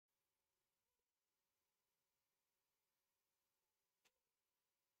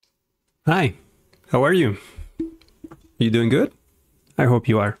Hi, how are you? You doing good? I hope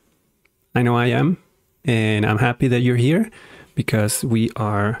you are. I know I am, and I'm happy that you're here because we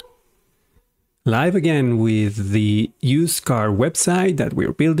are live again with the used car website that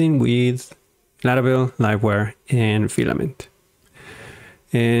we're building with Laravel, Livewire, and Filament.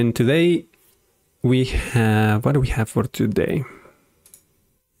 And today we have, what do we have for today?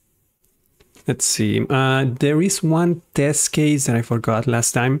 Let's see. There is one test case that I forgot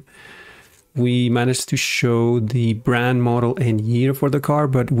last time. We managed to show the brand, model, and year for the car,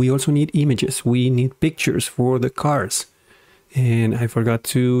 but we also need images. We need pictures for the cars. And I forgot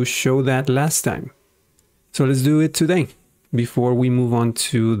to show that last time. So let's do it today before we move on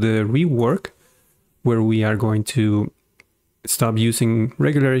to the rework, where we are going to stop using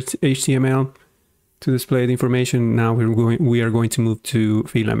regular HTML to display the information. Now we are going to move to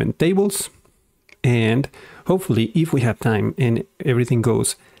filament tables. And hopefully, if we have time and everything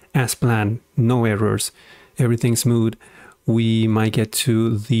goes as planned, no errors, everything smooth, we might get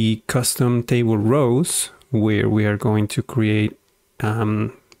to the custom table rows where we are going to create,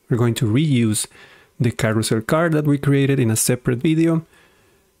 we're going to reuse the carousel card that we created in a separate video.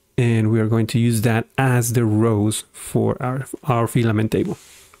 And we are going to use that as the rows for our filament table.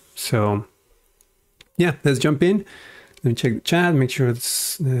 So yeah, let's jump in. Let me check the chat, make sure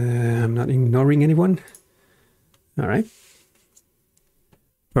it's, I'm not ignoring anyone. All right.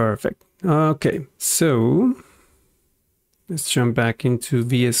 Perfect. Okay, so let's jump back into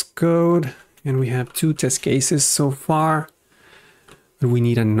VS Code, and we have 2 test cases so far, but we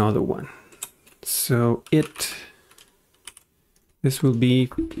need another one. So this will be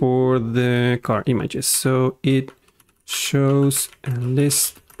for the car images. So it shows a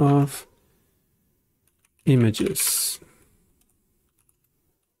list of images.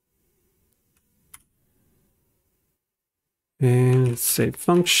 And let's say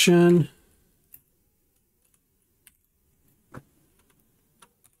function.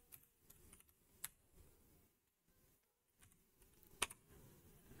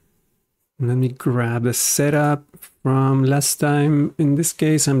 Let me grab the setup from last time. In this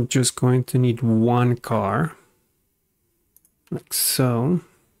case, I'm just going to need one car. Like so.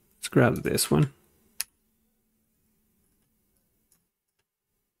 Let's grab this one.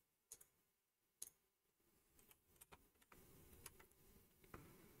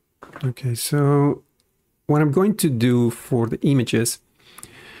 Okay, so what I'm going to do for the images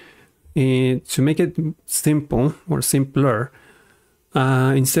is to make it simple or simpler.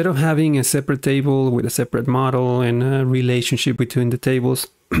 Instead of having a separate table with a separate model and a relationship between the tables,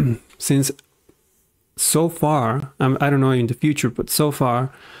 since so far, I don't know in the future, but so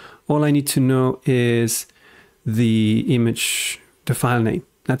far, all I need to know is the image, the file name.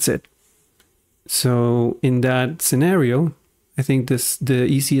 That's it. So in that scenario, I think the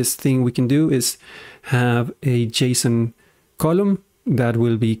easiest thing we can do is have a JSON column that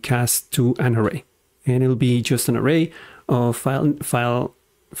will be cast to an array, and it'll be just an array of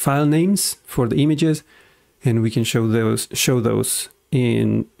file names for the images, and we can show those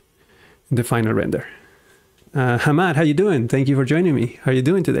in the final render. Hamad, how you doing? Thank you for joining me. How are you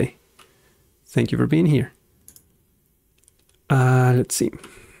doing today? Thank you for being here. Let's see.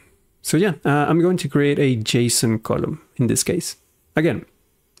 So yeah, I'm going to create a JSON column in this case. Again,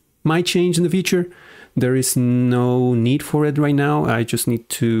 might change in the future. There is no need for it right now. I just need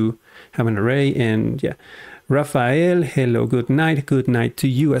to have an array, and yeah. Rafael, hello, good night. Good night to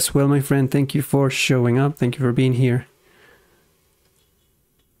you as well, my friend. Thank you for showing up. Thank you for being here.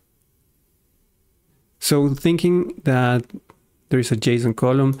 So thinking that there is a JSON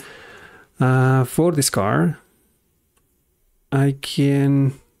column for this car, I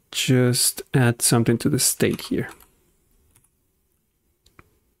can just add something to the state here.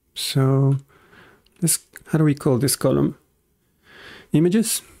 So this, how do we call this column?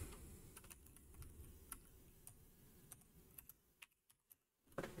 Images.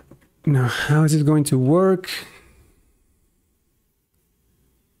 Now, how is it going to work?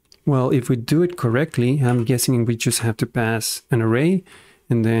 Well, if we do it correctly, I'm guessing we just have to pass an array,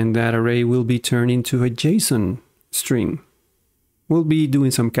 and then that array will be turned into a JSON string. We'll be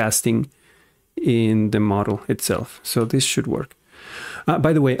doing some casting in the model itself, so this should work.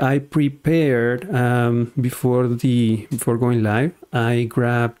 By the way, I prepared before going live. I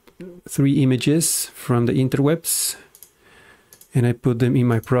grabbed 3 images from the interwebs, and I put them in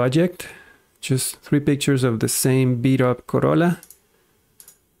my project. Just 3 pictures of the same beat up Corolla,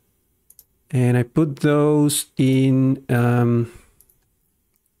 and I put those in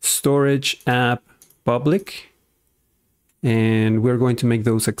storage app public. And we're going to make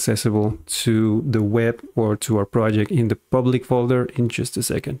those accessible to the web or to our project in the public folder in just a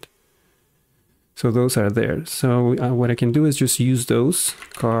second. So those are there. So what I can do is just use those,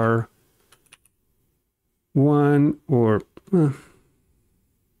 car 1, or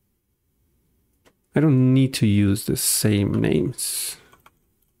I don't need to use the same names.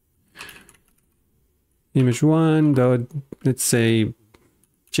 Image 1, though, let's say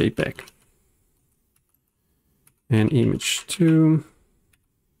JPEG. And image 2.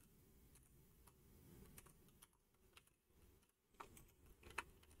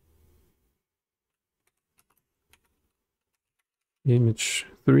 Image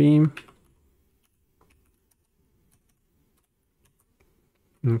 3.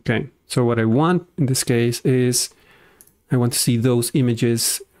 Okay, so what I want in this case is I want to see those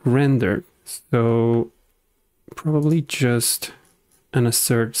images rendered. So probably just an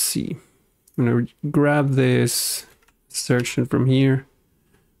assert C. I'm going to grab this assertion from here,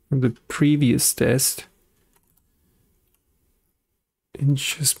 from the previous test, and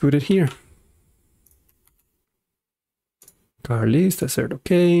just put it here. Car list, assert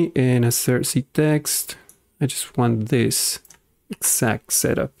OK, and assert C text. I just want this exact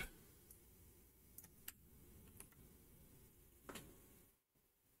setup.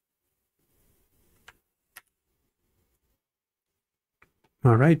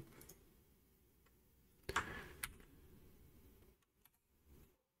 All right.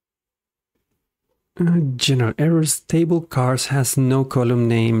 General errors table cars has no column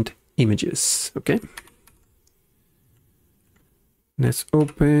named images. Okay. Let's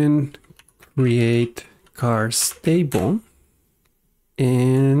open create cars table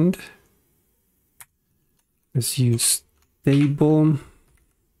and let's use table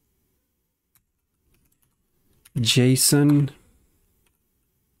JSON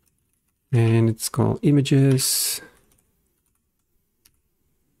and it's called images.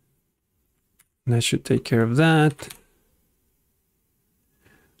 That should take care of that.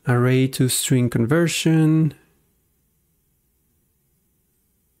 Array to string conversion.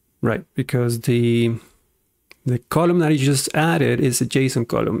 Right, because the column that you just added is a JSON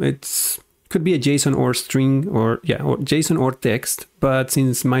column. It could be a JSON or string or JSON or text, but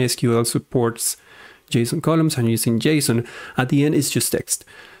since MySQL supports JSON columns, I'm using JSON. At the end, it's just text.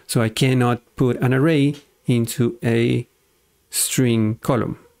 So I cannot put an array into a string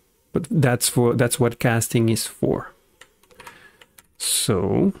column. But that's what casting is for.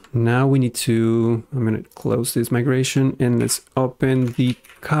 So now we need to, I'm going to close this migration and let's open the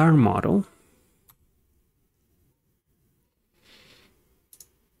car model.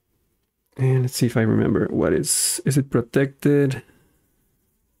 And let's see if I remember what is it protected?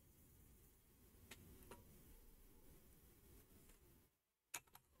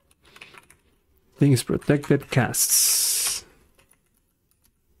 I think it's protected casts.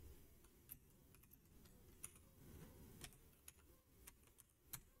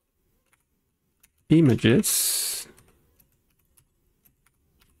 Images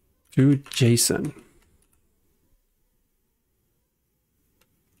to JSON.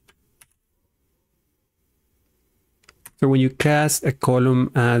 So when you cast a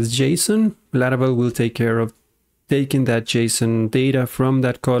column as JSON, Laravel will take care of taking that JSON data from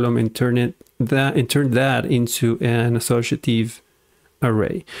that column and turn that into an associative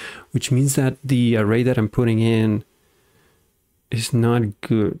array, which means that the array that I'm putting in is not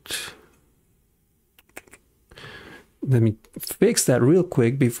good. Let me fix that real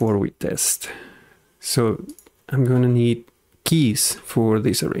quick before we test. So I'm going to need keys for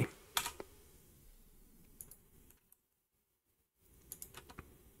this array.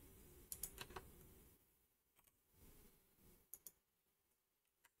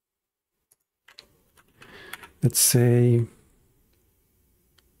 Let's say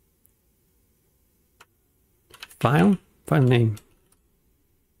file name,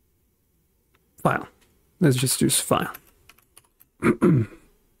 file. Let's just use file.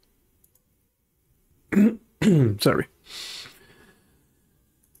 Sorry.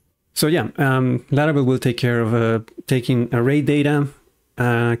 So yeah, Laravel will take care of taking array data,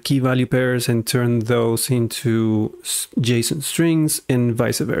 key value pairs, and turn those into JSON strings, and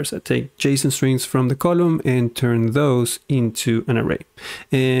vice versa. Take JSON strings from the column and turn those into an array.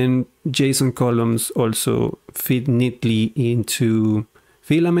 And JSON columns also fit neatly into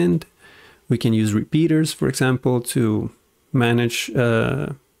Filament. We can use repeaters, for example, to manage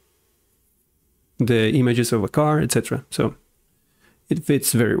the images of a car, etc. So it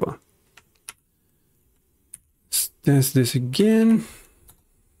fits very well. Let's test this again.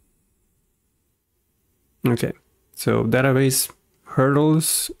 Okay, so database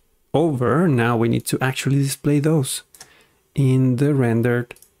hurdles over. Now we need to actually display those in the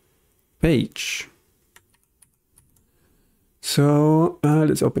rendered page. So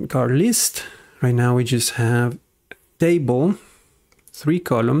let's open car list, Right now we just have table, 3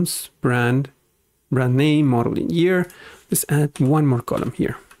 columns, brand name, model in year. Let's add one more column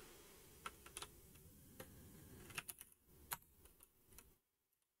here.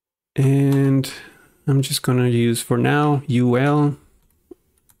 And I'm just gonna use for now UL,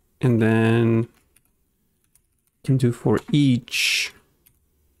 and then can do for each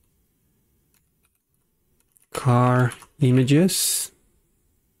car images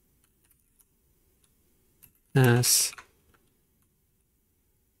as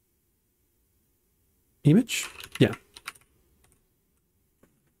image. Yeah.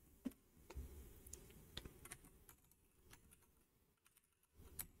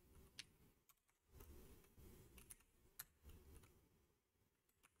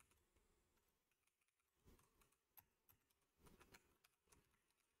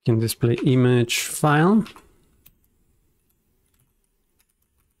 Can display image file.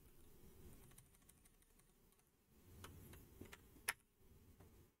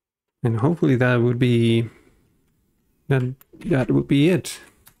 And hopefully that would be that would be it.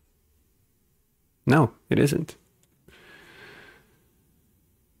 No, it isn't.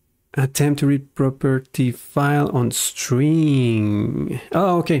 Attempt to read property file on string.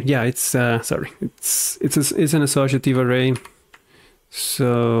 Oh, okay. Yeah, it's sorry. It's an associative array.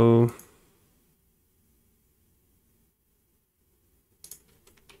 So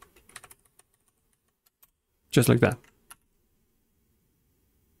just like that.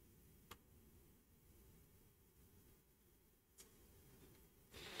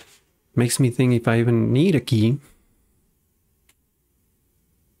 Makes me think if I even need a key.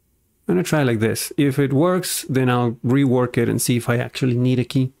 I'm gonna try like this. If it works, then I'll rework it and see if I actually need a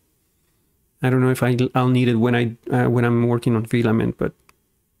key. I don't know if I'll need it when I'm working on Filament, but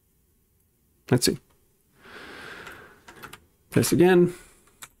let's see. Test again.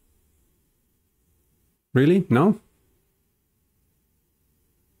 Really? No?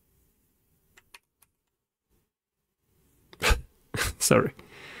 Sorry.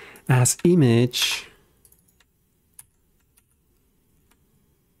 As image.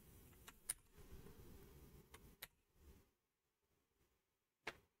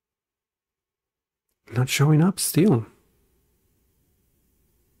 Not showing up still.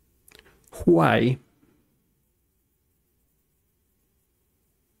 Why?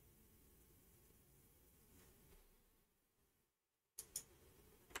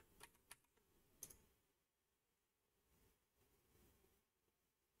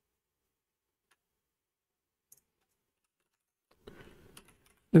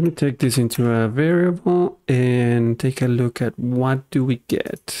 Let me take this into a variable and take a look at what do we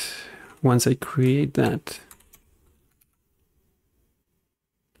get once I create that.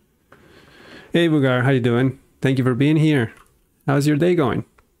 Hey Bugar, how you doing? Thank you for being here. How's your day going?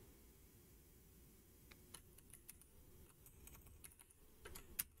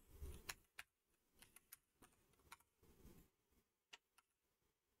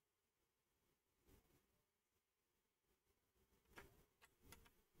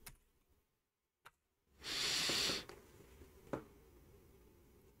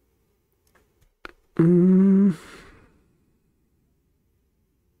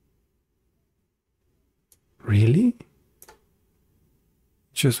 Really?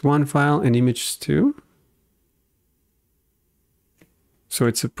 Just one file and images too? So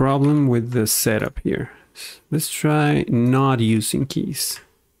it's a problem with the setup here. Let's try not using keys.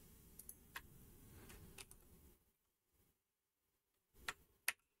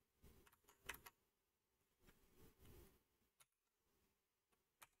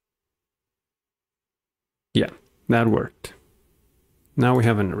 Yeah, that worked. Now we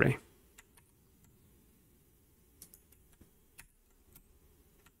have an array.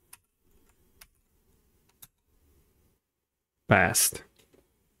 Passed.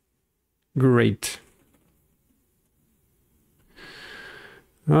 Great.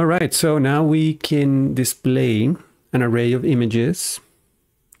 All right, so now we can display an array of images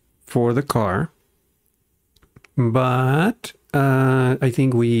for the car, but I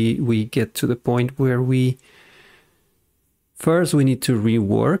think we get to the point where first we need to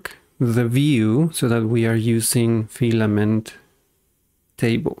rework the view so that we are using filament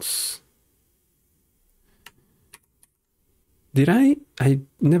tables. Did I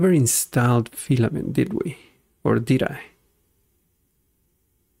never installed Filament, did we? Or did I?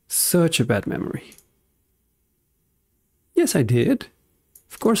 Such a bad memory. Yes, I did.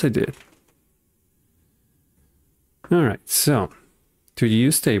 Of course I did. All right, so to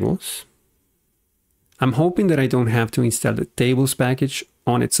use tables, I'm hoping that I don't have to install the tables package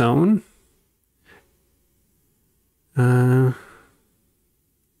on its own.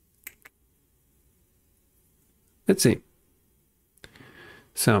 let's see.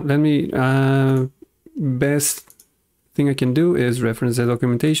 So let me, best thing I can do is reference the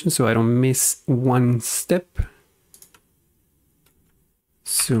documentation so I don't miss one step.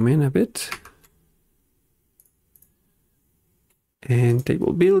 Zoom in a bit. And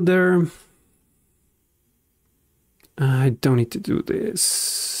table builder. I don't need to do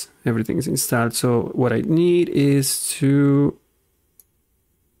this. Everything is installed. So what I need is to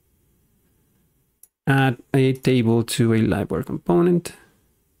add a table to a library component.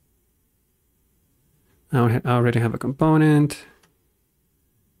 I already have a component.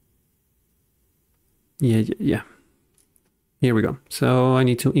 Yeah. Here we go. So I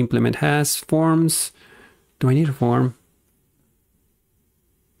need to implement has forms. Do I need a form?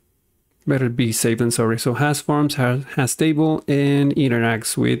 Better be safe than sorry. So has forms, has table, and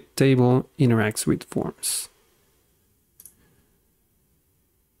interacts with table, interacts with forms.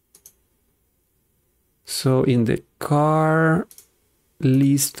 So in the car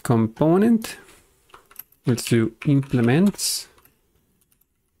list component, let's do implements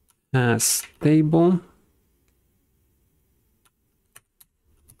has table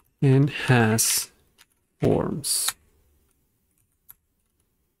and has forms.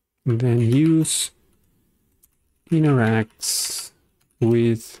 And then use interacts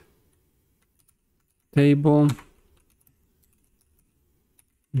with table,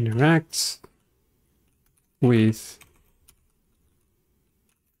 interacts with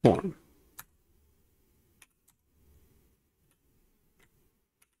form.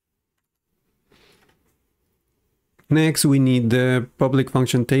 Next, we need the public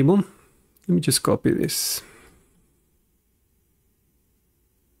function table. Let me just copy this.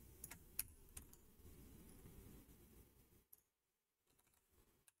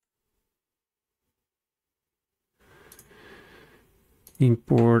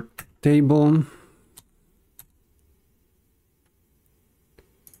 Import table.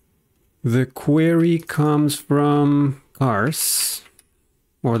 The query comes from cars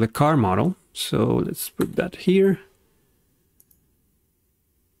or the car model. So let's put that here.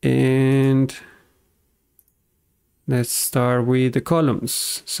 And let's start with the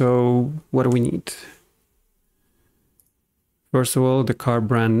columns. So what do we need? First of all, the car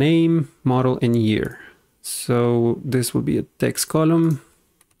brand name, model, and year. So this will be a text column.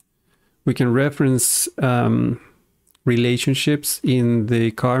 We can reference relationships in the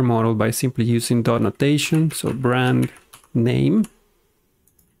car model by simply using dot notation. So brand name.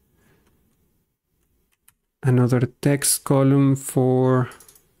 Another text column for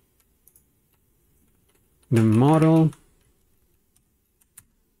the model.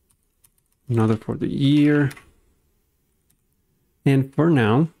 Another for the year. And for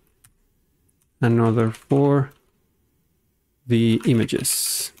now, another for the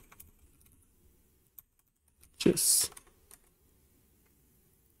images. Just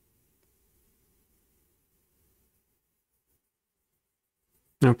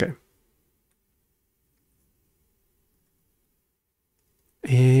okay.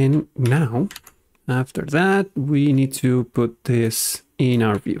 And now, after that, we need to put this in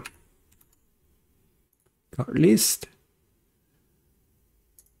our view. Car list.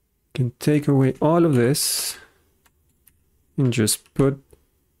 Can take away all of this and just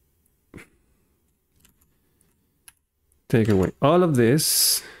take away all of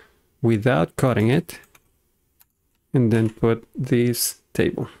this without cutting it, and then put this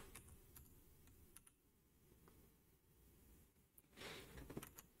table.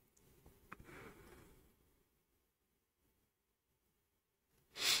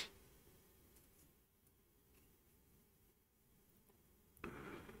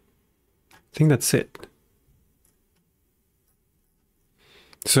 I think that's it.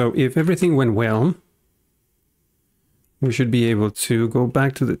 So if everything went well, we should be able to go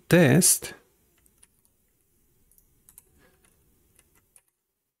back to the test.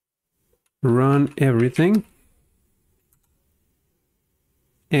 Run everything.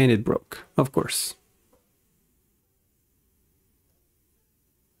 And it broke, of course.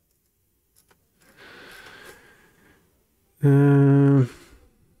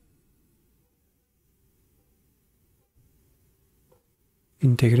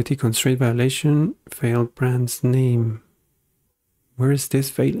 Integrity constraint violation, failed brand's name. Where is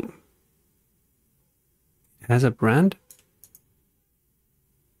this failing? It has a brand?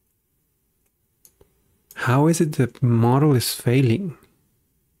 How is it the model is failing?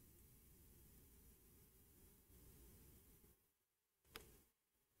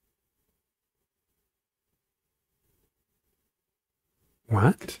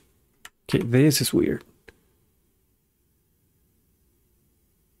 What? Okay, this is weird.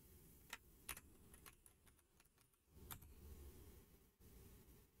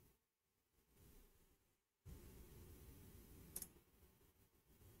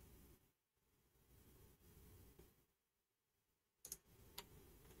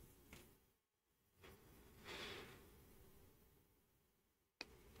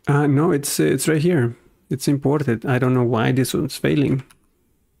 No, it's right here. It's imported. I don't know why this one's failing.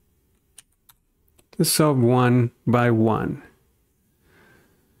 Let's solve one by one.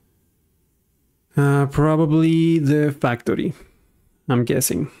 Probably the factory, I'm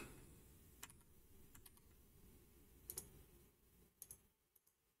guessing.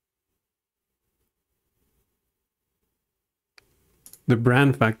 The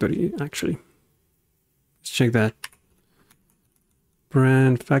brand factory, actually. Let's check that.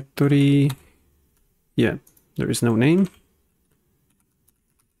 Brand factory. Yeah, there is no name.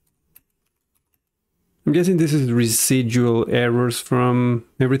 I'm guessing this is residual errors from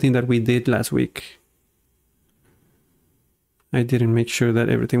everything that we did last week. I didn't make sure that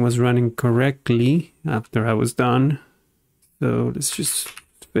everything was running correctly after I was done. So let's just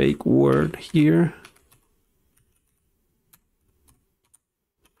fake word here.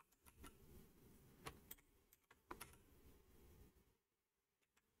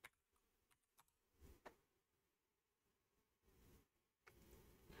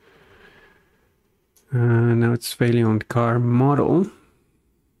 Now it's failing on car model.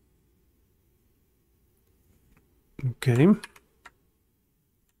 Okay.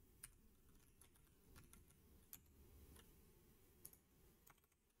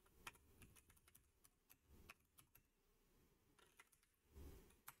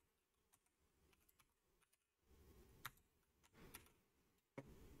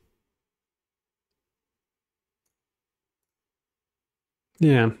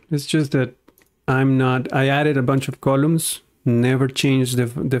 Yeah, it's just that I added a bunch of columns, never changed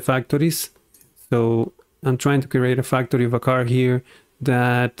the factories. So I'm trying to create a factory of a car here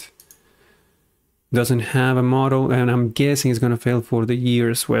that doesn't have a model, and I'm guessing it's going to fail for the year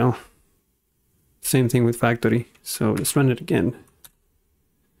as well. Same thing with factory. So let's run it again.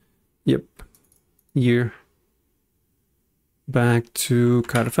 Yep, year. Back to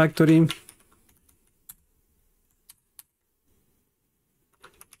car factory.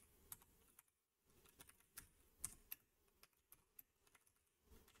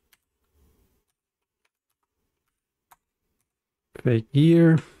 Fake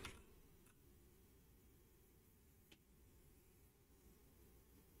year.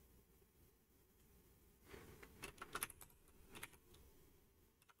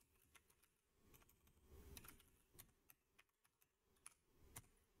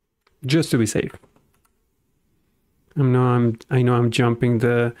 Just to be safe. I know I'm jumping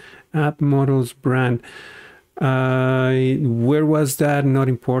the app models brand. Where was that not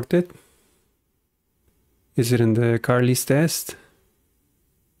imported? Is it in the car list test?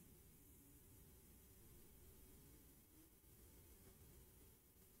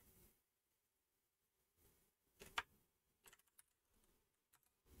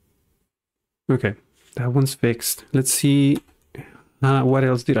 Okay, that one's fixed. Let's see what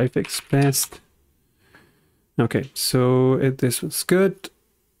else did I fix. Best. Okay, so this was good.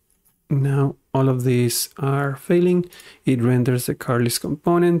 Now all of these are failing. It renders the car list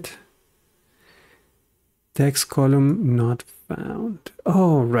component. Text column not found.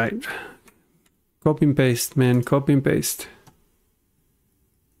 Oh, right. Copy and paste, man. Copy and paste.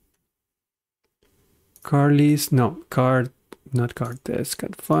 Car list. No, car, not car test.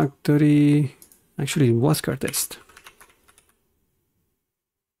 Car factory. Actually, it was car test.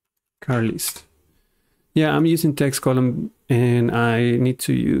 Car list. Yeah, I'm using text column, and I need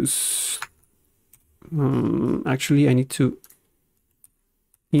to use. Actually, I need to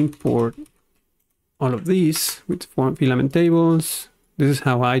import all of these with filament tables. This is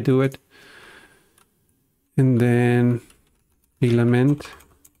how I do it. And then filament.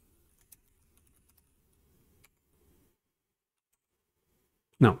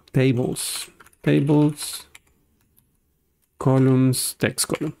 No, tables. Tables. Columns, text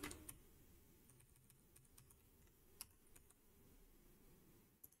column.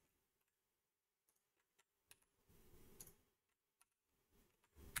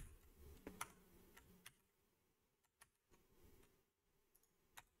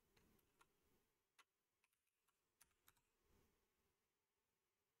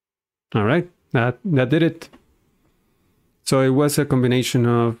 All right, that did it. So it was a combination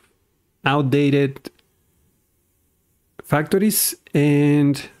of outdated factories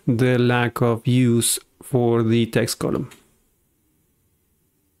and the lack of use for the text column.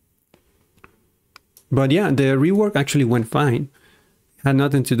 But yeah, the rework actually went fine. Had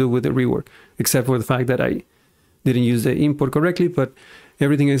nothing to do with the rework, except for the fact that I didn't use the import correctly, but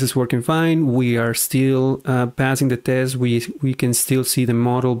everything else is working fine. We are still passing the test. We can still see the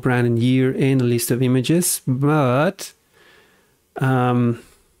model, brand, and year, and a list of images. But I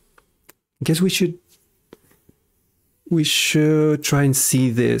guess we should we should try and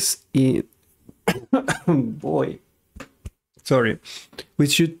see this in boy, sorry, we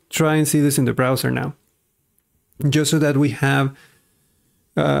should try and see this in the browser now, just so that we have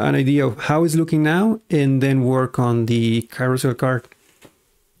an idea of how it's looking now, and then work on the carousel card.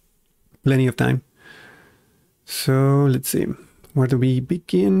 Plenty of time. So let's see, where do we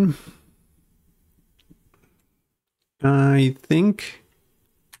begin? I think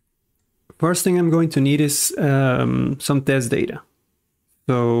first thing I'm going to need is some test data.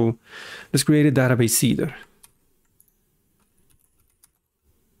 So let's create a database seeder.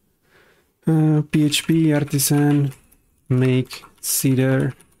 PHP artisan make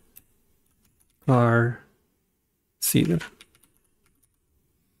seeder car seeder.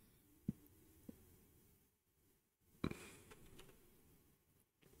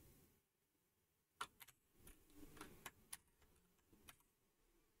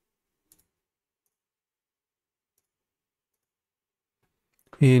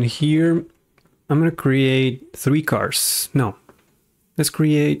 And here I'm going to create 3 cars. No, let's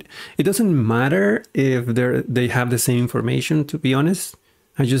create, it doesn't matter if they have the same information, to be honest.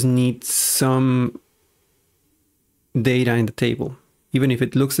 I just need some data in the table, even if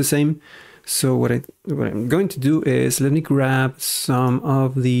it looks the same. So what I'm going to do is, let me grab some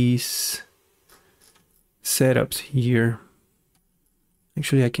of these setups here.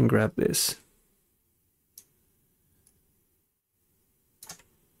 Actually, I can grab this.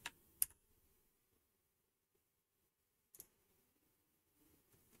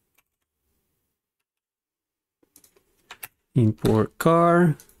 Import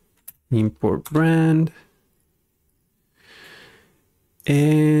car, import brand,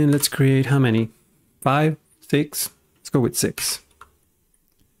 and let's create how many? 5, 6? Let's go with 6.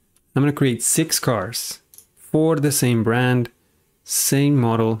 I'm going to create 6 cars for the same brand, same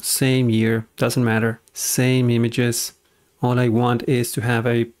model, same year, doesn't matter, same images. All I want is to have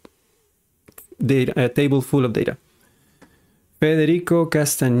a table full of data. Federico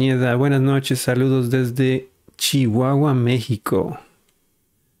Castañeda, buenas noches, saludos desde Chihuahua, México.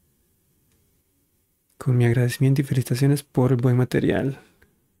 Con mi agradecimiento y felicitaciones por el buen material.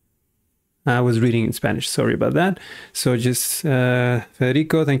 I was reading in Spanish, sorry about that. So just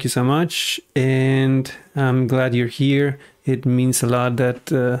Federico, thank you so much, and I'm glad you're here. It means a lot that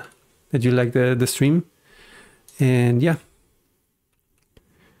that you like the stream, and yeah,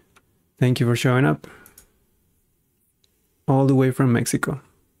 thank you for showing up all the way from Mexico.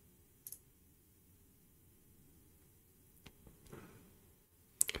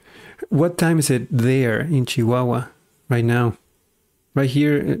 What time is it there in Chihuahua right now? Right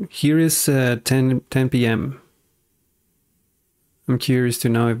here is 10 p.m. I'm curious to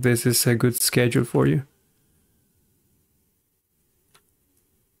know if this is a good schedule for you.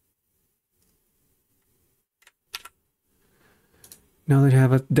 Now that I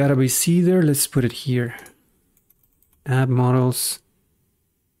have a database seeder, let's put it here. Add models.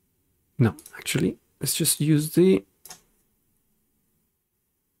 No, actually, let's just use the...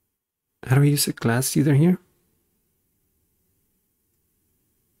 How do we use a class seeder here?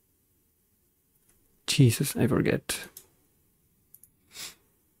 Jesus, I forget.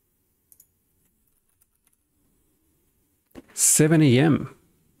 $7 a.m.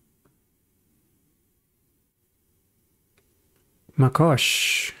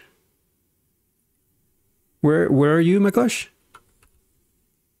 Makosh. Where are you, Makosh?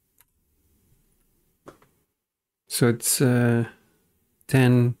 So it's 10,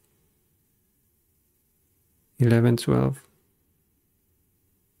 11, 12.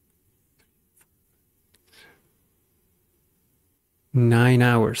 Nine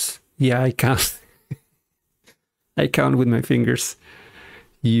hours. Yeah, I count. I count with my fingers.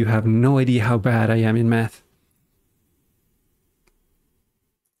 You have no idea how bad I am in math.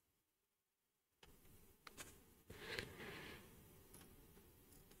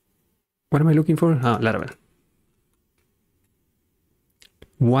 What am I looking for? Ah, Laravel.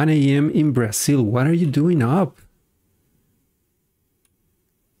 1 a.m. in Brazil. What are you doing up?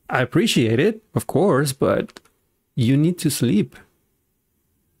 I appreciate it, of course, but you need to sleep.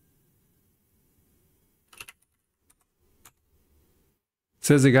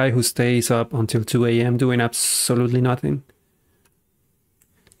 Says the guy who stays up until 2 a.m. doing absolutely nothing.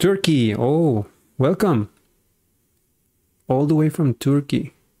 Turkey. Oh, welcome. All the way from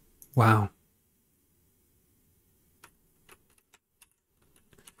Turkey. Wow.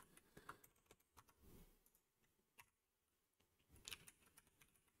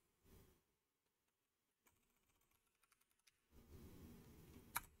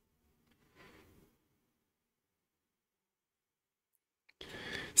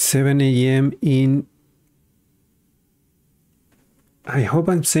 $7 a.m. in I hope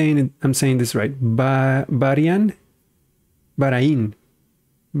I'm saying this right. Bahrain.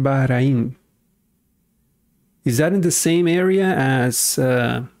 Is that in the same area as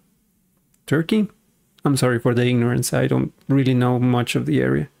Turkey? I'm sorry for the ignorance. I don't really know much of the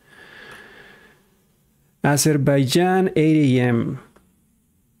area. Azerbaijan, 8 a.m.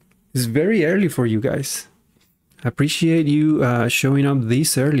 It's very early for you guys. I appreciate you showing up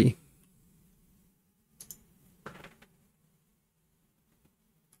this early.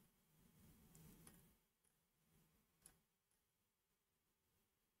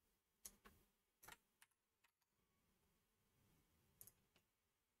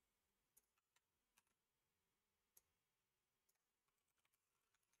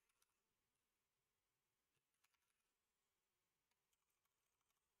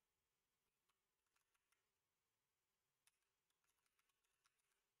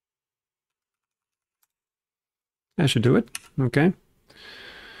 I should do it. Okay.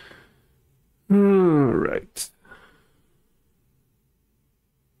 All right.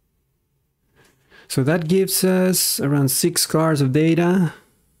 So that gives us around 6 cars of data.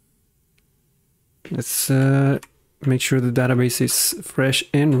 Let's make sure the database is fresh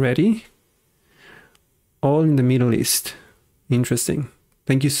and ready. All in the Middle East. Interesting.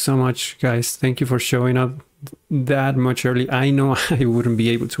 Thank you so much, guys. Thank you for showing up that much early. I know I wouldn't be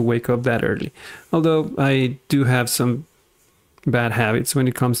able to wake up that early. Although I do have some bad habits when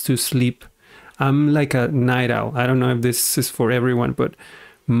it comes to sleep. I'm like a night owl. I don't know if this is for everyone, but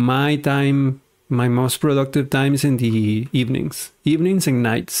my time, my most productive time is in the evenings. Evenings and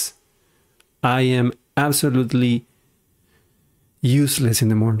nights. I am absolutely useless in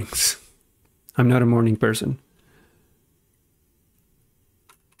the mornings. I'm not a morning person.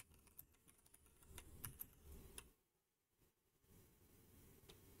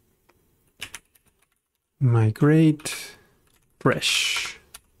 Migrate, fresh.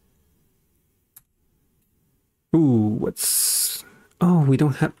 Ooh, what's... Oh, we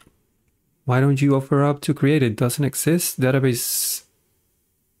don't have... Why don't you offer up to create it? Doesn't exist? Database...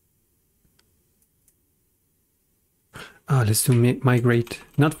 Oh, let's do migrate.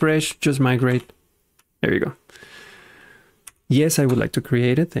 Not fresh, just migrate. There you go. Yes, I would like to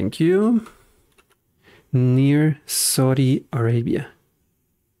create it. Thank you. Near Saudi Arabia.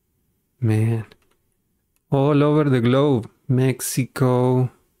 Man. All over the globe. Mexico,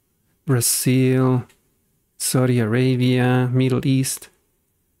 Brazil, Saudi Arabia, Middle East.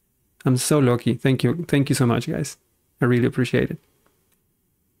 I'm so lucky. Thank you. Thank you so much, guys. I really appreciate it.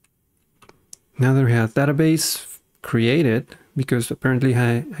 Now that we have database created, because apparently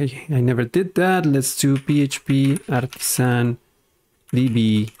I never did that, let's do PHP artisan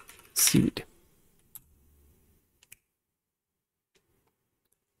db seed.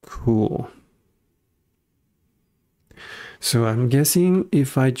 Cool. So I'm guessing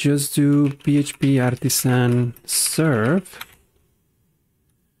if I just do PHP artisan serve,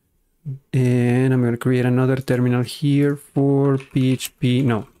 and I'm going to create another terminal here for PHP,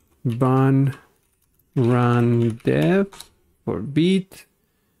 no, bun run dev for beat.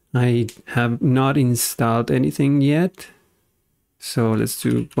 I have not installed anything yet. So let's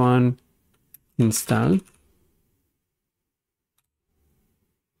do bun install.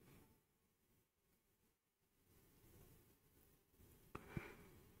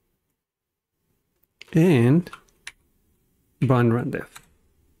 And bun run dev.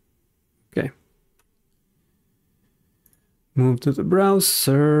 Okay. Move to the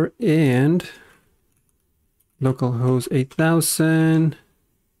browser and localhost 8000.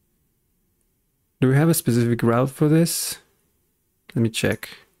 Do we have a specific route for this? Let me check.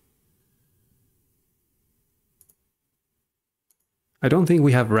 I don't think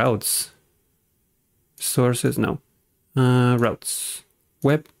we have routes. Sources, no. Routes.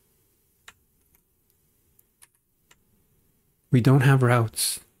 Web. We don't have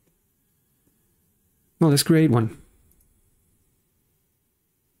routes. Well, let's create one.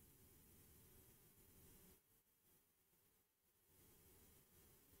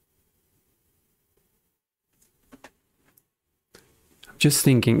 I'm just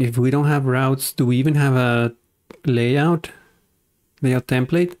thinking, if we don't have routes, do we even have a layout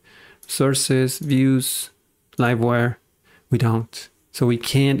template? Sources, views, livewire. We don't. So we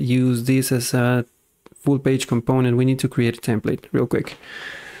can't use this as a full page component. We need to create a template real quick.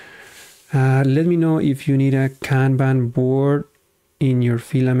 Let me know if you need a Kanban board in your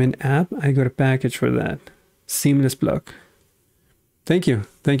Filament app. I got a package for that. Seamless plug. Thank you.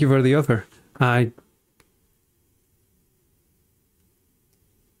 Thank you for the offer.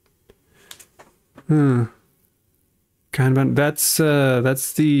 Kanban, that's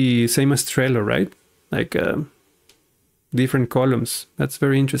the same as Trello, right? Like different columns. That's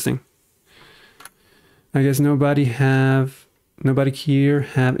very interesting. I guess nobody here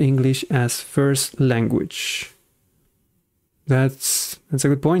have English as first language. That's a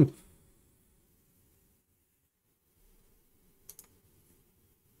good point.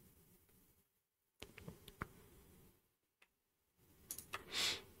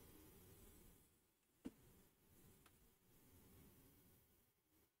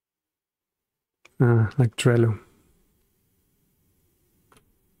 Like Trello.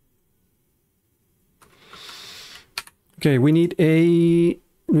 Okay, we need a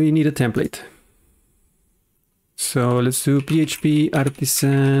template. So let's do PHP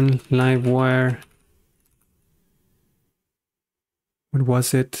artisan livewire. What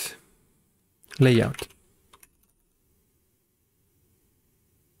was it? Layout.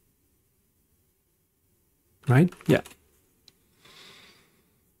 Right? Yeah.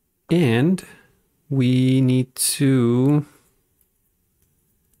 And we need to,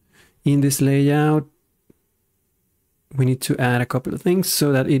 in this layout, we need to add a couple of things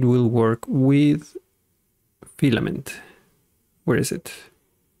so that it will work with Filament. Where is it?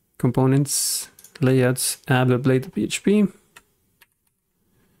 Components, layouts, app.blade.php.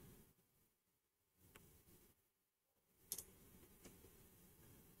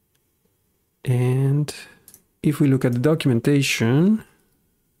 And if we look at the documentation,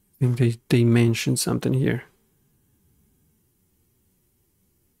 I think they mentioned something here.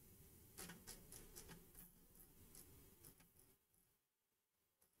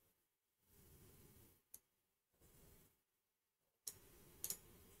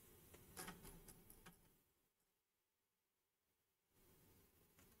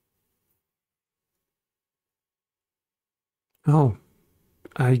 Oh,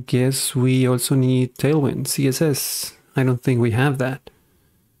 I guess we also need Tailwind CSS. I don't think we have that.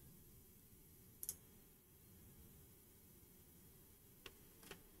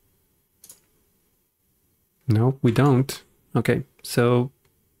 No, we don't. Okay, so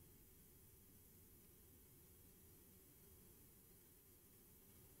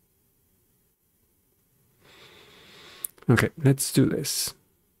okay, let's do this.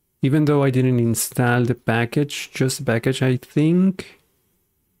 Even though I didn't install the package, just the package, I think.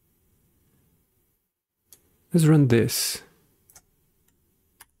 Let's run this.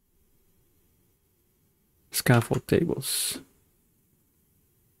 Scaffold tables.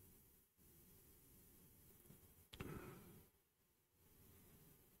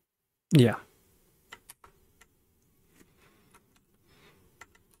 Yeah.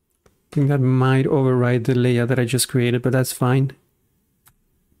 I think that might override the layout that I just created, but that's fine.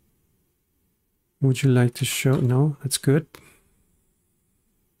 Would you like to show? No, that's good.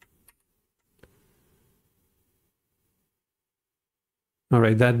 All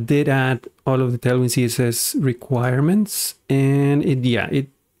right, that did add all of the Tailwind CSS requirements, and it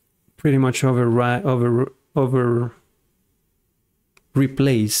pretty much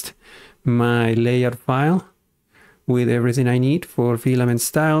replaced my layout file with everything I need for filament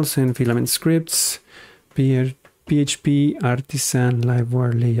styles and filament scripts. PHP artisan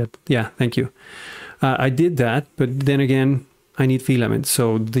livewire layout. Yeah, thank you. I did that, but then again, I need filament.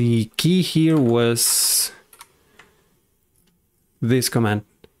 So the key here was this command,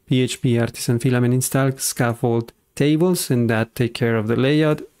 PHP artisan filament install scaffold tables, and that take care of the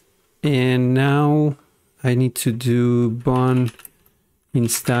layout. And now I need to do bun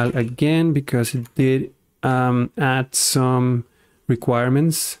install again because it did add some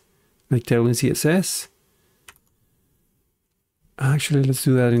requirements like Tailwind CSS. Actually, let's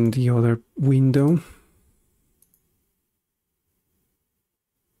do that in the other window.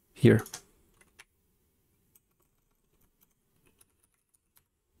 Here.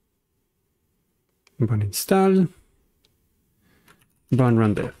 Bun install. Bun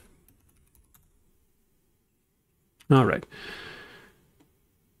run dev. All right.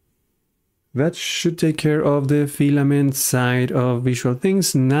 That should take care of the filament side of visual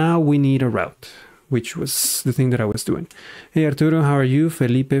things. Now we need a route, which was the thing that I was doing. Hey Arturo, how are you?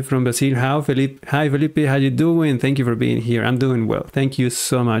 Felipe from Brazil. Hi Felipe, how you doing? Thank you for being here. I'm doing well. Thank you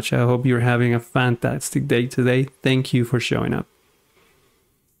so much. I hope you're having a fantastic day today. Thank you for showing up.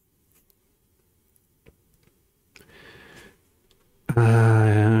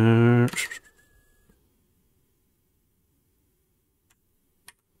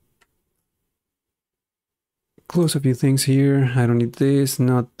 Close a few things here. I don't need this,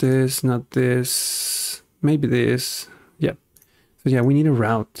 not this, not this, maybe this. Yeah. So yeah, we need a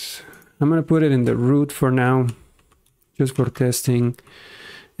route. I'm gonna put it in the root for now, just for testing.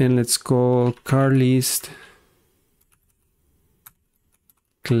 And let's call car list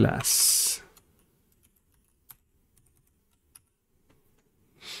class.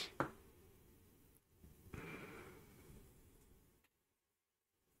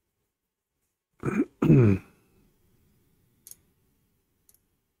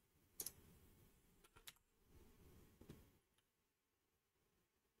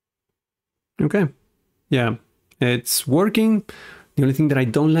 Okay, yeah, it's working. The only thing that I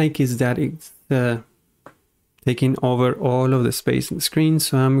don't like is that it's taking over all of the space in the screen.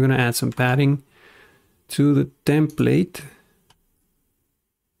 So I'm going to add some padding to the template.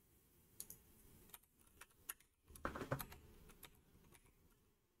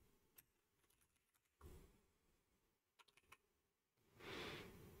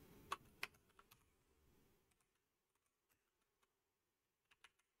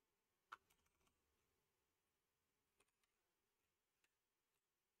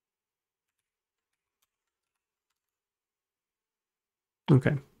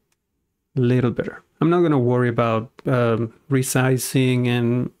 Okay, a little better. I'm not going to worry about resizing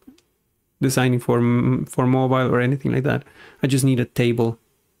and designing for mobile or anything like that. I just need a table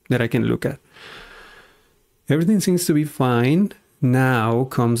that I can look at. Everything seems to be fine. Now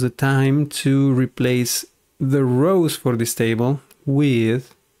comes the time to replace the rows for this table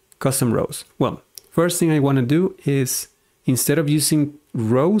with custom rows. Well, first thing I want to do is, instead of using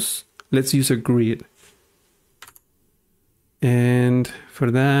rows, let's use a grid. And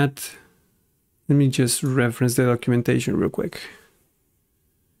for that, let me just reference the documentation real quick.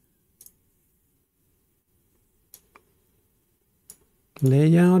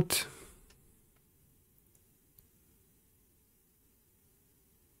 Layout.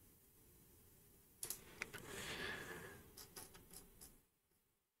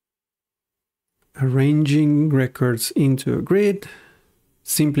 Arranging records into a grid.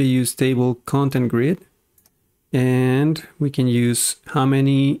 Simply use table content grid. And we can use how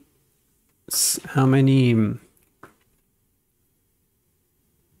many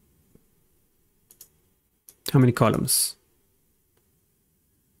columns.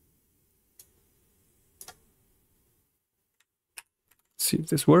 See if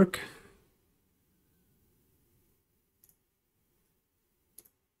this works.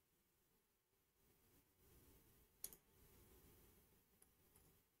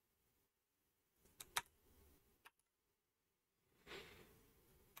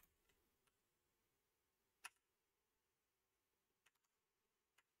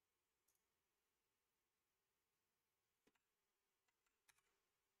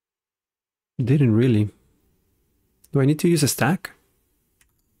 Didn't really. Do I need to use a stack?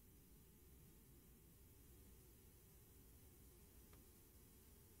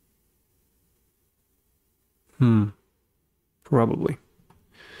 Probably.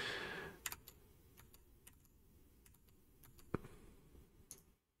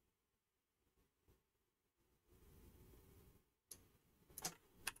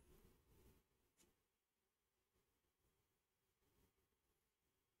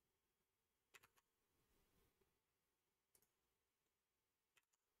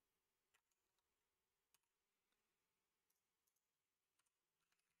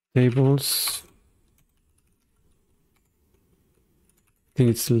 Tables. I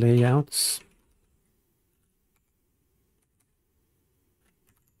think it's layouts.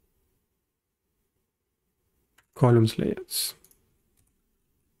 Columns layouts.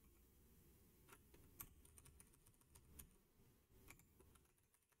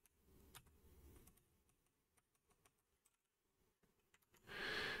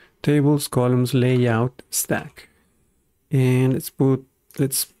 Tables, columns, layout, stack. And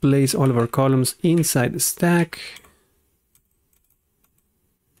let's place all of our columns inside the stack.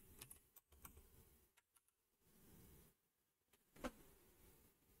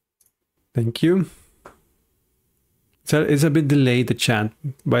 Thank you. So it's a bit delayed, the chat,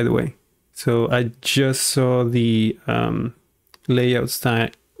 by the way. So I just saw the layout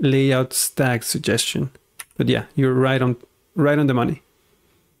stack suggestion. But yeah, you're right on the money.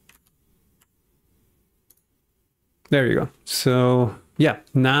 There you go. So yeah,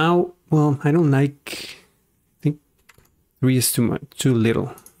 now, well, I don't like, I think 3 is too much, too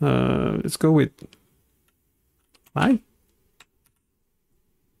little. Let's go with 5.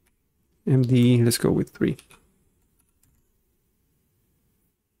 MD, let's go with 3.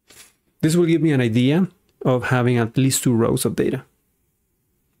 This will give me an idea of having at least 2 rows of data.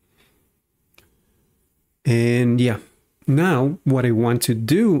 And yeah, now what I want to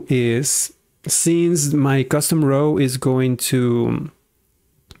do is, since my custom row is going to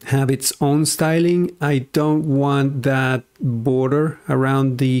have its own styling, I don't want that border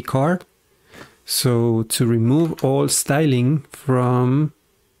around the card. So to remove all styling from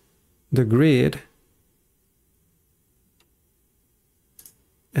the grid,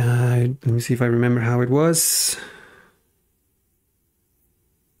 let me see if I remember how it was.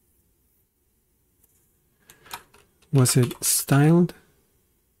 Was it styled?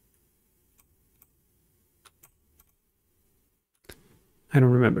 I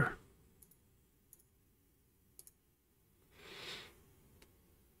don't remember.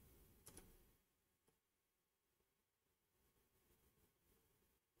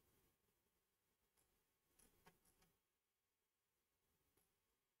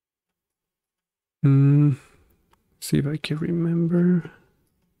 See if I can remember.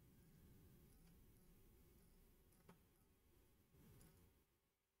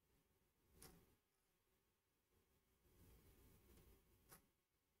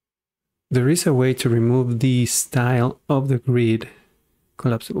 There is a way to remove the style of the grid.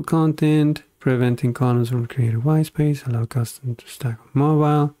 Collapsible content, preventing columns from creating white space, allow custom to stack on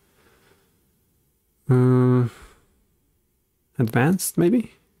mobile. Advanced,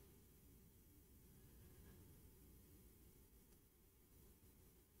 maybe?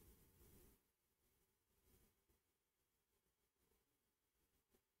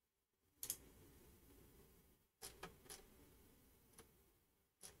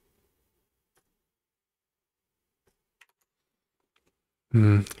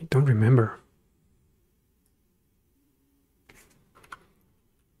 I don't remember.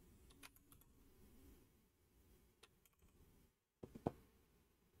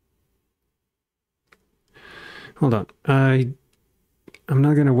 Hold on. I'm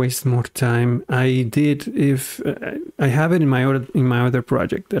not gonna waste more time. I did, if I have it in my other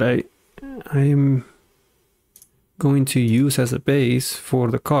project that I'm going to use as a base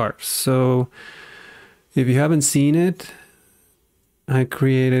for the car. So if you haven't seen it, I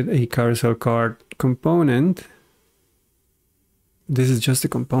created a carousel card component. This is just a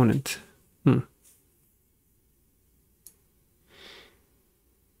component.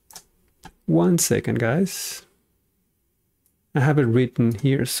 1 second, guys. I have it written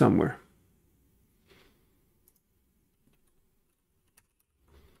here somewhere.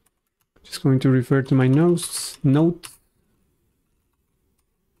 Just going to refer to my notes.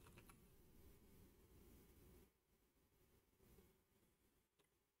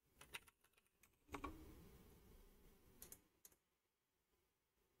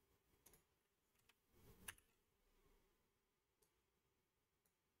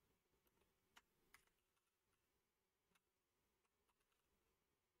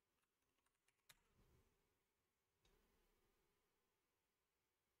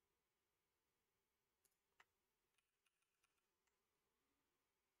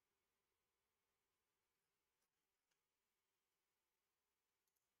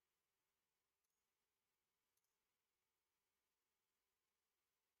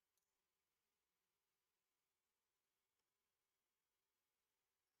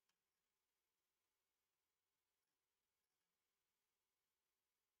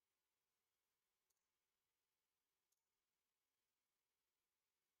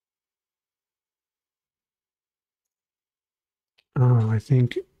 Oh, I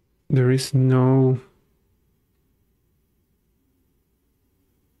think there is no...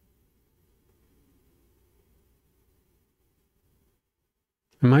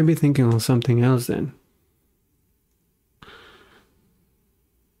 I might be thinking of something else then.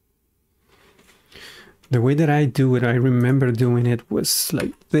 The way that I do it, I remember doing it was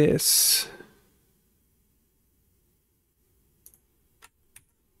like this.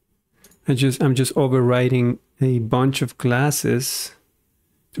 I'm just overwriting a bunch of classes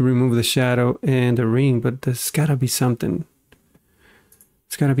to remove the shadow and the ring, but there's gotta be something.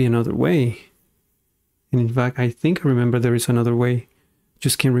 It's gotta be another way. And in fact, I think I remember there is another way.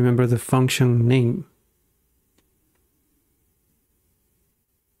 Just can't remember the function name.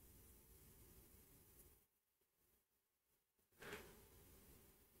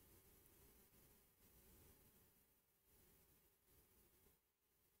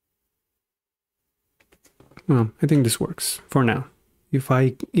 Well, I think this works for now. If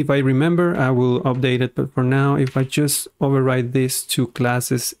I remember, I will update it, but for now, if I just override these two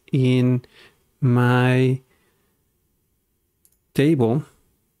classes in my table,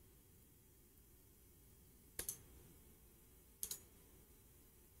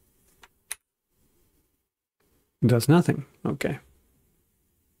 it does nothing. Okay.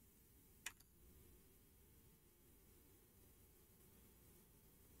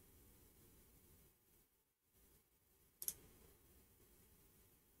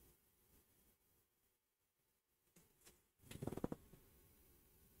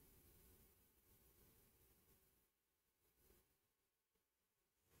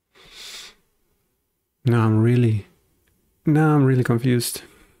 Now I'm really confused.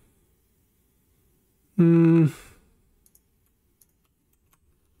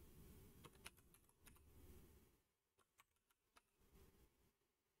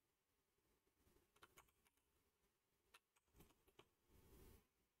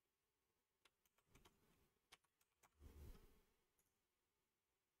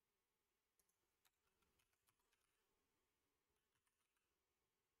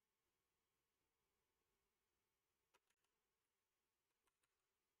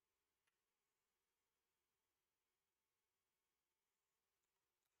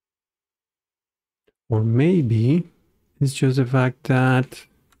 Or maybe it's just the fact that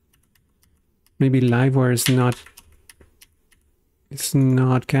maybe Livewire is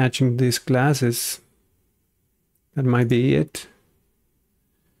not catching these classes. That might be it.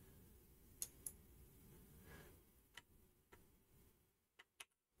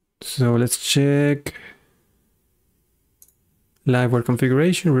 So let's check Livewire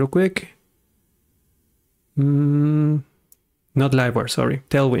configuration real quick. Not Livewire, sorry,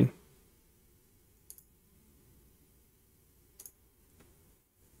 Tailwind.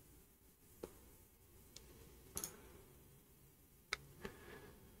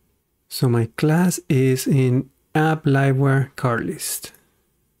 So my class is in app Livewire car list.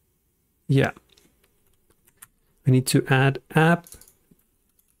 Yeah. I need to add app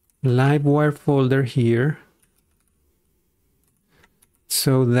Livewire folder here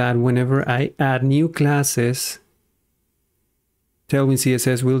so that whenever I add new classes, Tailwind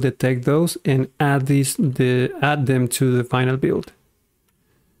CSS will detect those and add them to the final build.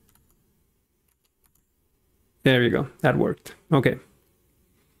 There you go. That worked. Okay.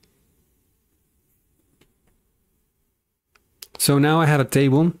 So now I have a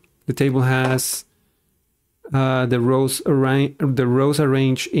table. The table has the rows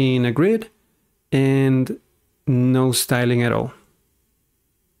arranged in a grid and no styling at all.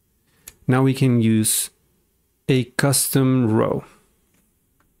 Now we can use a custom row.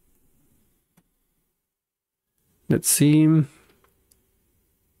 Let's see.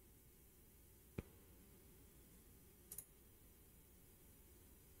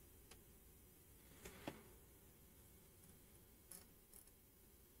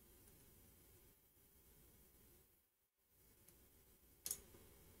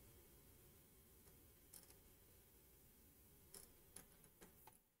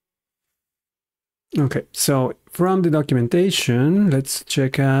 Okay, so from the documentation, let's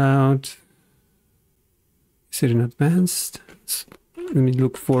check out, is it in advanced? Let me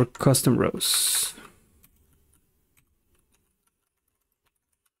look for custom rows.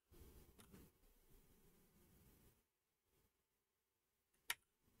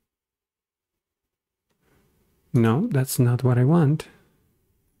 No, that's not what I want.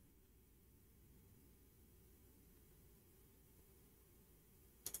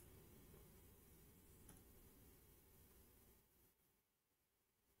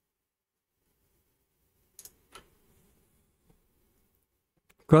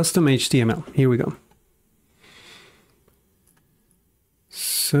 Custom HTML, here we go.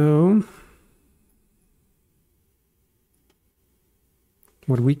 So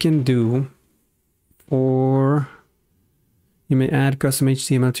what we can do, or you may add custom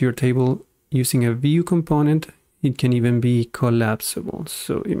HTML to your table using a view component. It can even be collapsible.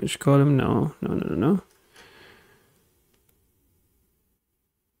 So image column, no.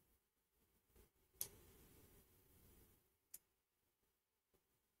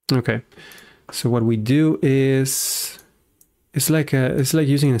 Okay, so what we do is it's like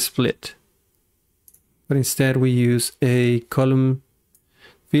using a split, but instead we use a column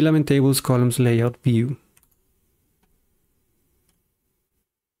filament tables columns layout view.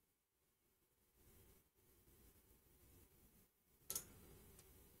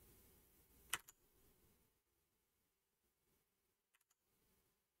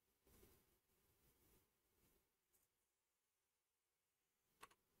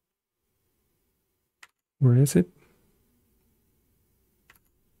 Where is it?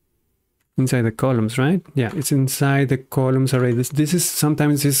 Inside the columns, right? Yeah, it's inside the columns array. This is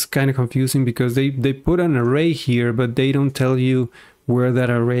sometimes is kind of confusing because they put an array here, but they don't tell you where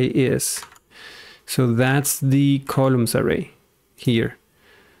that array is. So that's the columns array here.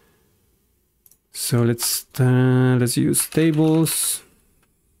 So let's use tables,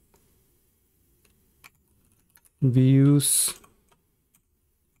 views,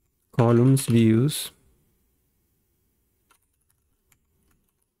 columns, views.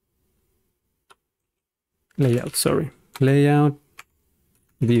 Layout, sorry. Layout,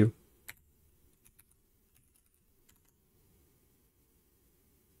 view.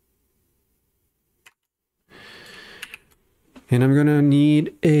 And I'm gonna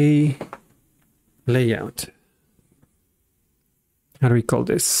need a layout. How do we call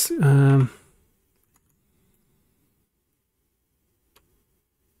this? Let's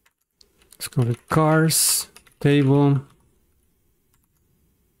call it cars, table,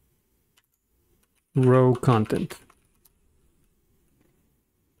 row content.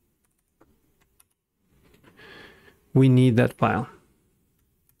 We need that file.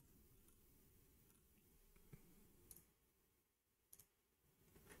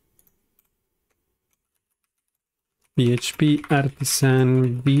 PHP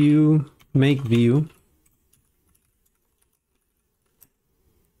artisan view, make view.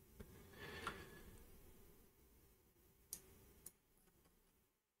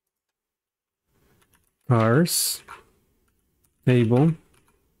 cars table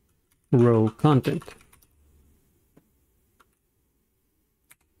row content.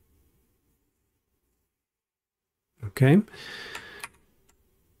 Okay.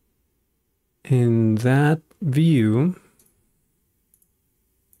 In that view,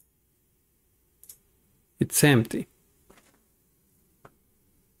 it's empty.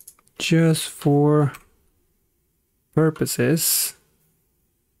 Just for purposes,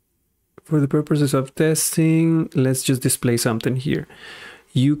 for the purposes of testing, let's just display something here.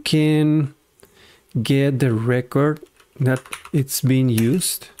 You can get the record that it's being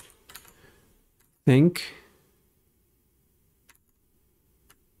used.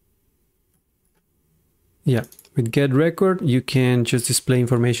 Yeah, with get record, you can just display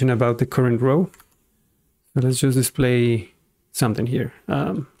information about the current row. So let's just display something here.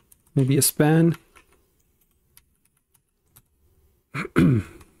 Maybe a span.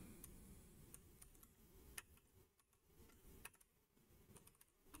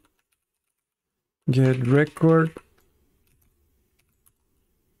 Get record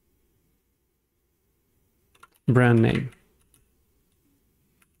brand name.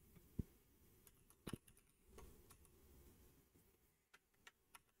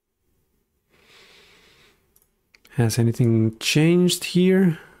 Has anything changed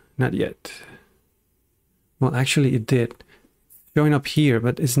here? Not yet. Well, actually it did. Showing up here,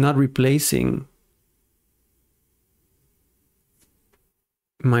 but it's not replacing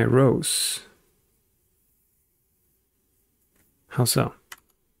my rows. How so?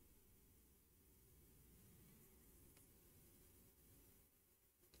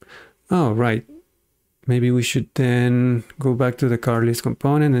 Oh, right. Maybe we should then go back to the car list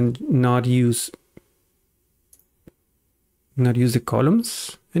component and not use the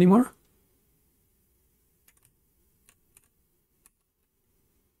columns anymore.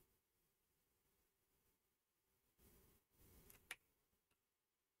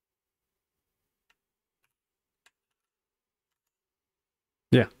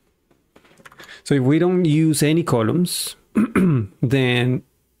 Yeah. So if we don't use any columns, then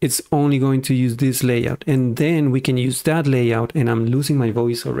it's only going to use this layout, and then we can use that layout, and I'm losing my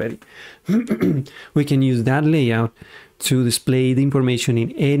voice already. We can use that layout to display the information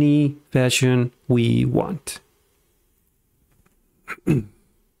in any fashion we want.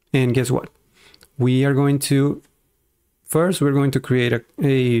 And guess what? We are going to, first we're going to create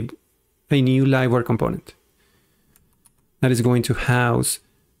a new liveware component that is going to house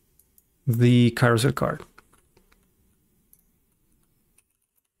the carousel card.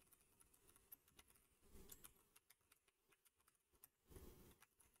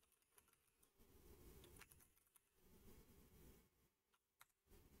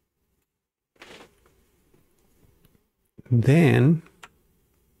 Then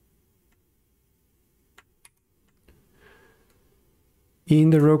in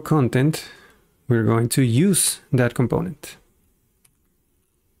the row content, we're going to use that component.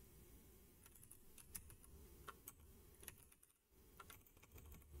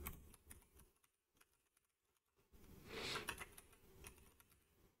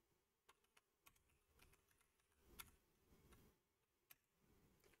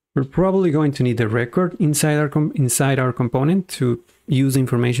 We're probably going to need the record inside our component to use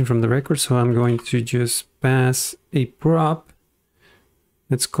information from the record. So I'm going to just pass a prop.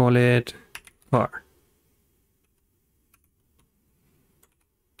 Let's call it car.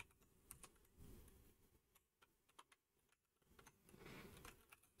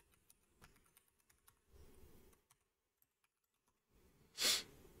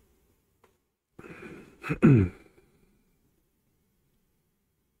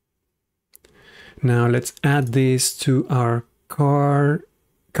 Now let's add this to our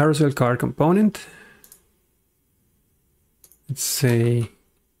carousel car component. Let's say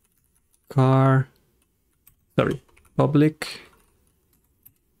public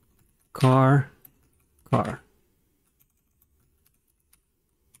car.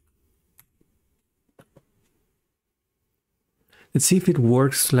 Let's see if it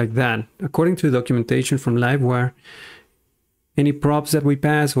works like that. According to the documentation from Liveware, any props that we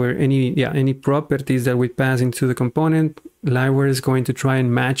pass or any properties that we pass into the component, Liveware is going to try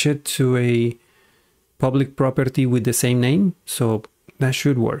and match it to a public property with the same name. So that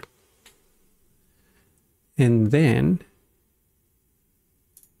should work. And then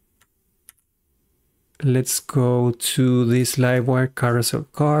let's go to this Liveware carousel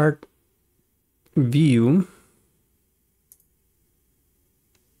card view.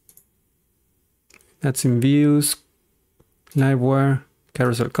 That's in views, Liveware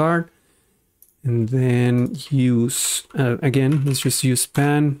carousel card, and then use again, let's just use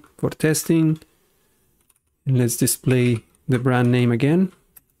span for testing, And let's display the brand name again.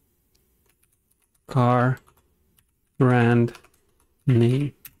 Car brand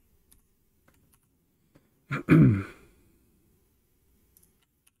name.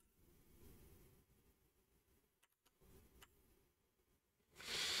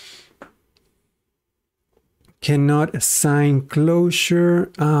 Cannot assign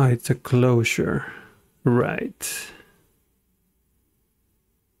closure. Ah, it's a closure. Right.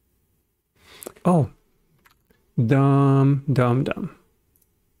 Oh, dumb.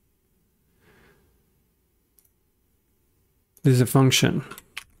 This is a function.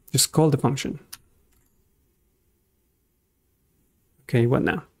 Just call the function. Okay, what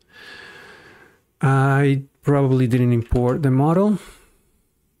now? I probably didn't import the model.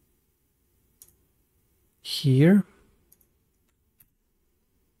 Here.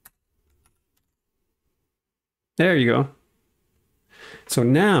 There you go. So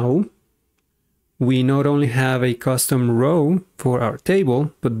now we not only have a custom row for our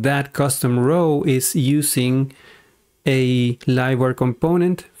table, but that custom row is using a livewire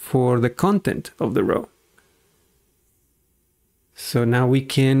component for the content of the row. So now we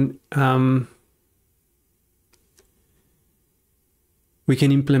can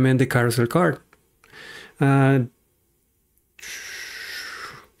implement the carousel card.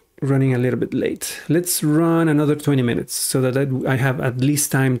 Running a little bit late. Let's run another 20 minutes so that I have at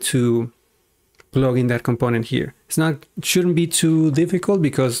least time to plug in that component here. It shouldn't be too difficult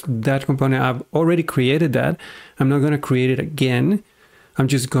because that component, I've already created that. I'm not going to create it again. I'm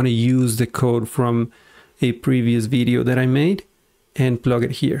just going to use the code from a previous video that I made and plug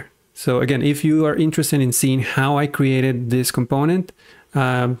it here. So again, if you are interested in seeing how I created this component,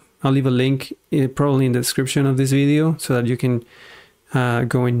 I'll leave a link probably in the description of this video so that you can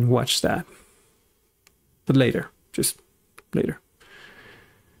go and watch that. But later, just later.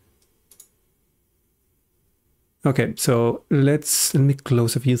 Okay, so let me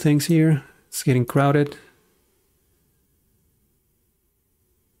close a few things here. It's getting crowded.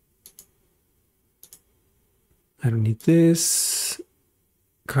 I don't need this.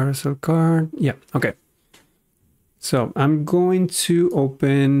 Carousel card. Yeah, okay. So I'm going to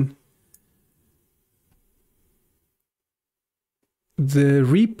open the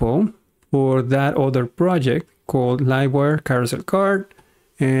repo for that other project called Livewire Carousel Card.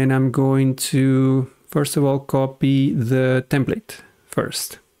 And I'm going to, first of all, copy the template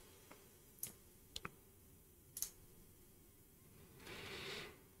first.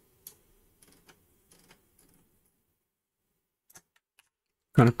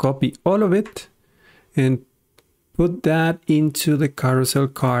 Gonna copy all of it and put that into the carousel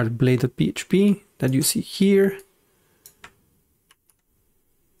card blade.php that you see here.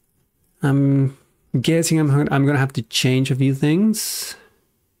 I'm guessing I'm gonna have to change a few things,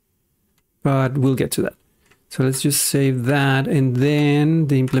 but we'll get to that. So let's just save that, and then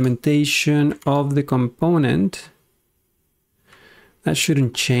the implementation of the component, that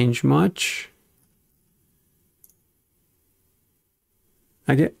shouldn't change much.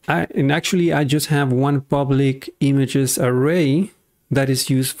 And actually I just have one public images array that is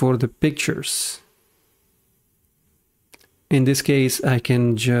used for the pictures. In this case, I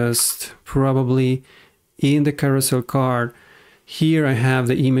can just probably in the carousel card, here I have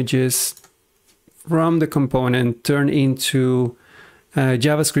the images from the component turned into a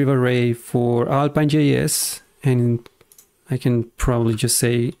JavaScript array for Alpine.js, and I can probably just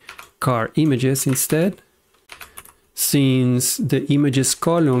say car images instead. Since the images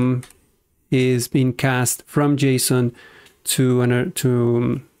column is being cast from JSON to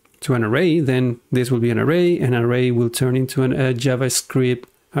an array, then this will be an array will turn into a JavaScript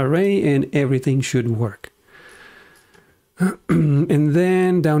array, and everything should work. And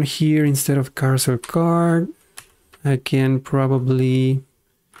then down here, instead of carousel card, I can probably,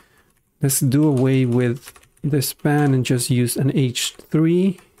 let's do away with the span and just use an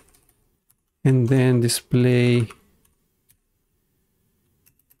H3, and then display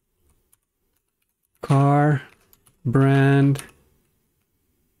car brand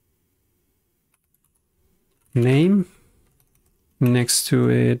name, next to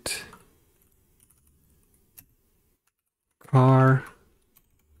it car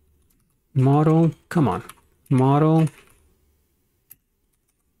model, come on, model,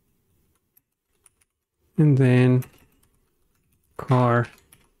 and then car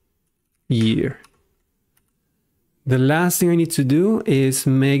year. The last thing I need to do is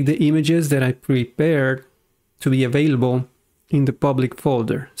make the images that I prepared to be available in the public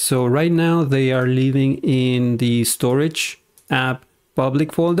folder. So right now they are living in the storage app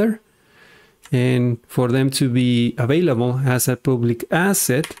public folder. And for them to be available as a public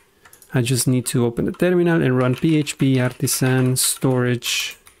asset, I just need to open the terminal and run php artisan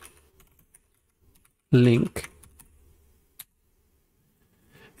storage link.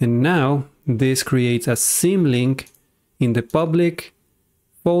 And now this creates a symlink in the public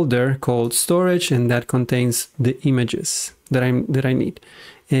folder called storage, and that contains the images that I need.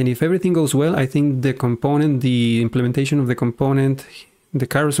 And if everything goes well, I think the component, the implementation of the component, the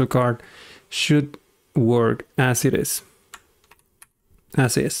carousel card should work as it is.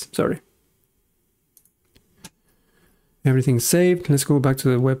 As is, sorry. Everything's saved. Let's go back to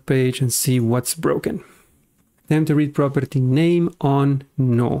the web page and see what's broken. Attempt to read property name on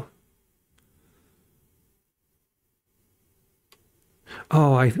no.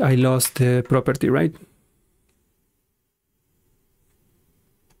 Oh, I lost the property, right?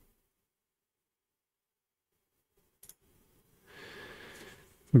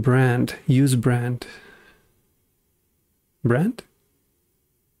 Brand, use brand. Brand?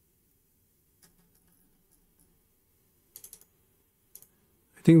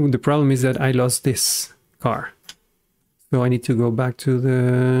 I think the problem is that I lost this car. So I need to go back to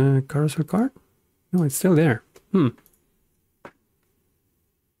the carousel card? No, it's still there.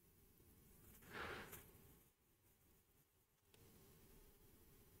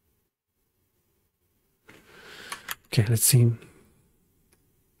 Okay, let's see.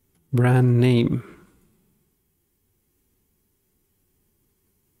 Brand name.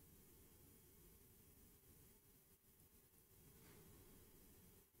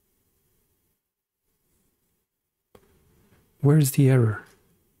 Where's the error?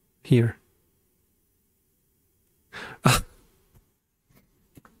 Here.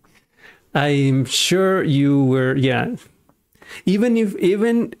 I'm sure you were, yeah.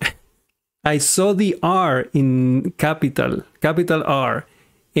 Even I saw the R in capital R,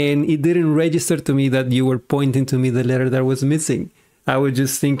 and it didn't register to me that you were pointing to me the letter that was missing. I was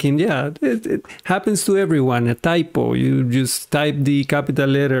just thinking, yeah, it happens to everyone, a typo. You just type the capital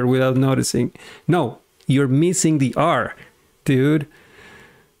letter without noticing. No, you're missing the R, dude.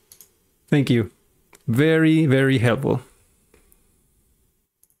 Thank you. Very, very helpful.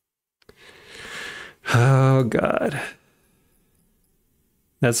 Oh, God.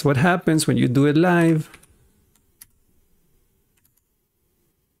 That's what happens when you do it live.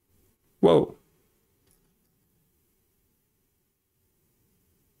 Whoa.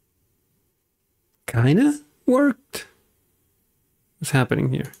 Kinda worked. What's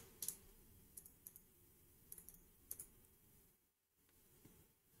happening here?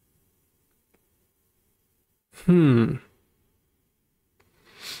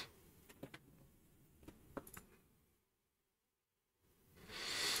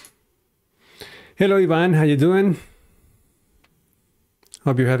 Hello, Ivan. How you doing?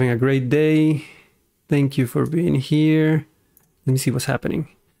 Hope you're having a great day. Thank you for being here. Let me see what's happening.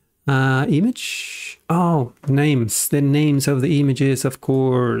 Image? Oh, names. The names of the images, of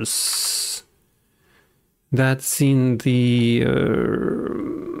course. That's in the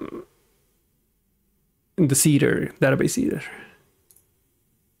seeder, database seeder.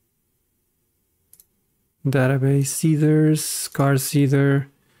 Database seeders, car seeder.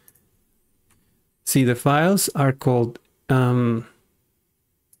 See, the files are called car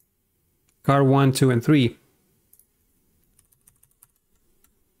 1, 2, and 3.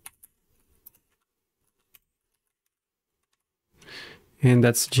 And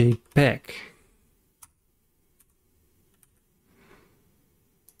that's JPEG.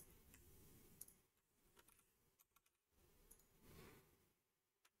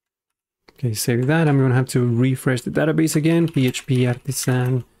 Okay, save that. I'm going to have to refresh the database again. PHP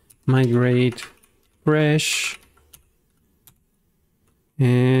artisan migrate fresh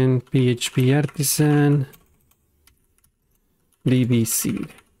and PHP artisan db seed.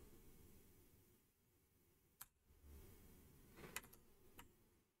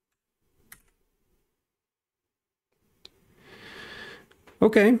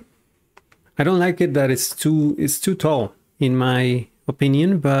 Okay, I don't like it that it's too tall in my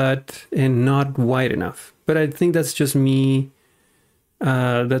opinion, but and not wide enough. But I think that's just me.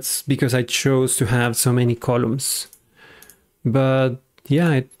 That's because I chose to have so many columns. But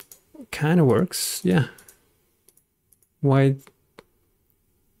yeah, it kind of works. Yeah. Why?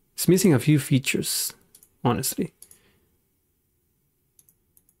 It's missing a few features, honestly.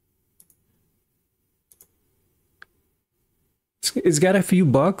 It's got a few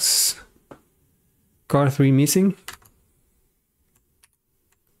bugs. Car 3 missing.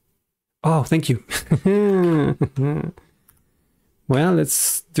 Oh, thank you. Well,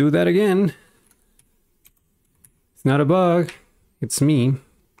 let's do that again. It's not a bug. It's me.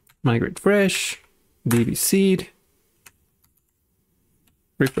 Migrate fresh. DB seed.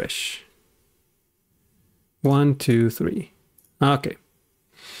 refresh. 1, 2, 3. Okay.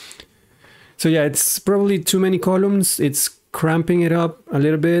 So yeah, it's probably too many columns. It's cramping it up a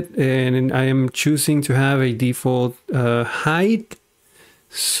little bit, and I am choosing to have a default height.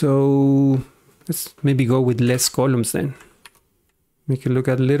 So let's maybe go with less columns then. Make it look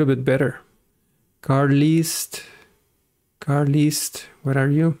a little bit better. Car list, where are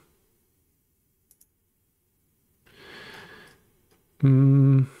you?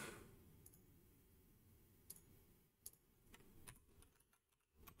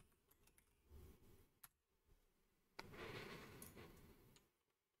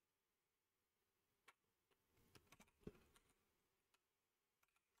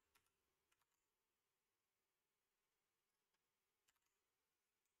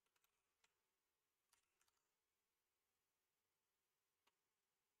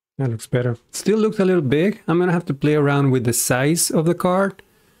 That looks better. Still looks a little big. I'm gonna have to play around with the size of the card,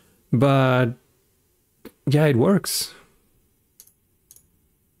 but yeah, it works.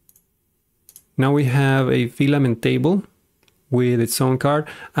 Now we have a filament table with its own card.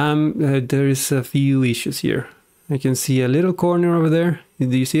 There is a few issues here. I can see a little corner over there.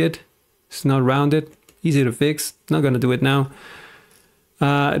 Do you see it? It's not rounded. Easy to fix. Not gonna do it now.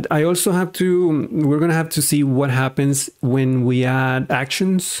 I also have to, we're gonna have to see what happens when we add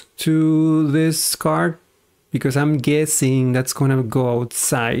actions to this card, because I'm guessing that's gonna go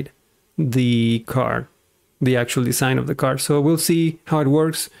outside the card, the actual design of the card. So we'll see how it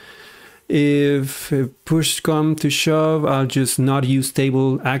works. If push come to shove, I'll just not use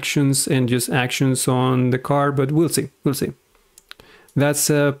table actions and just actions on the card, but we'll see, That's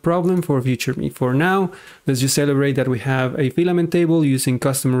a problem for future me. For now, let's just celebrate that we have a filament table using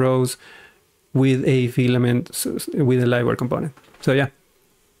custom rows with a filament, with a livewire component. So yeah,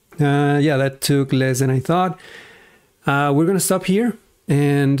 that took less than I thought. We're gonna stop here,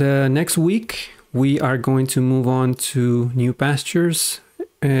 and next week we are going to move on to new pastures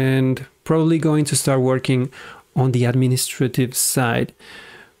and probably going to start working on the administrative side.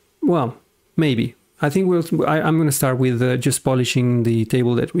 Well, maybe. I think I'm going to start with just polishing the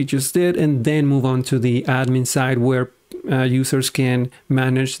table that we just did, and then move on to the admin side where users can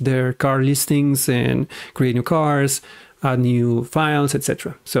manage their car listings and create new cars, add new files,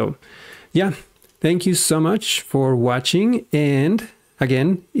 etc. So yeah, thank you so much for watching. And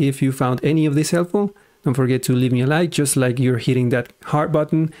again, if you found any of this helpful, don't forget to leave me a like, just like you're hitting that heart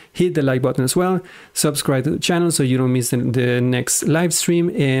button. Hit the like button as well. Subscribe to the channel so you don't miss the next live stream.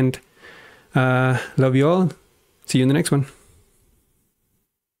 And love you all. See you in the next one.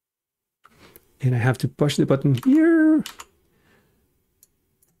 And I have to push the button here.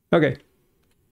 Okay.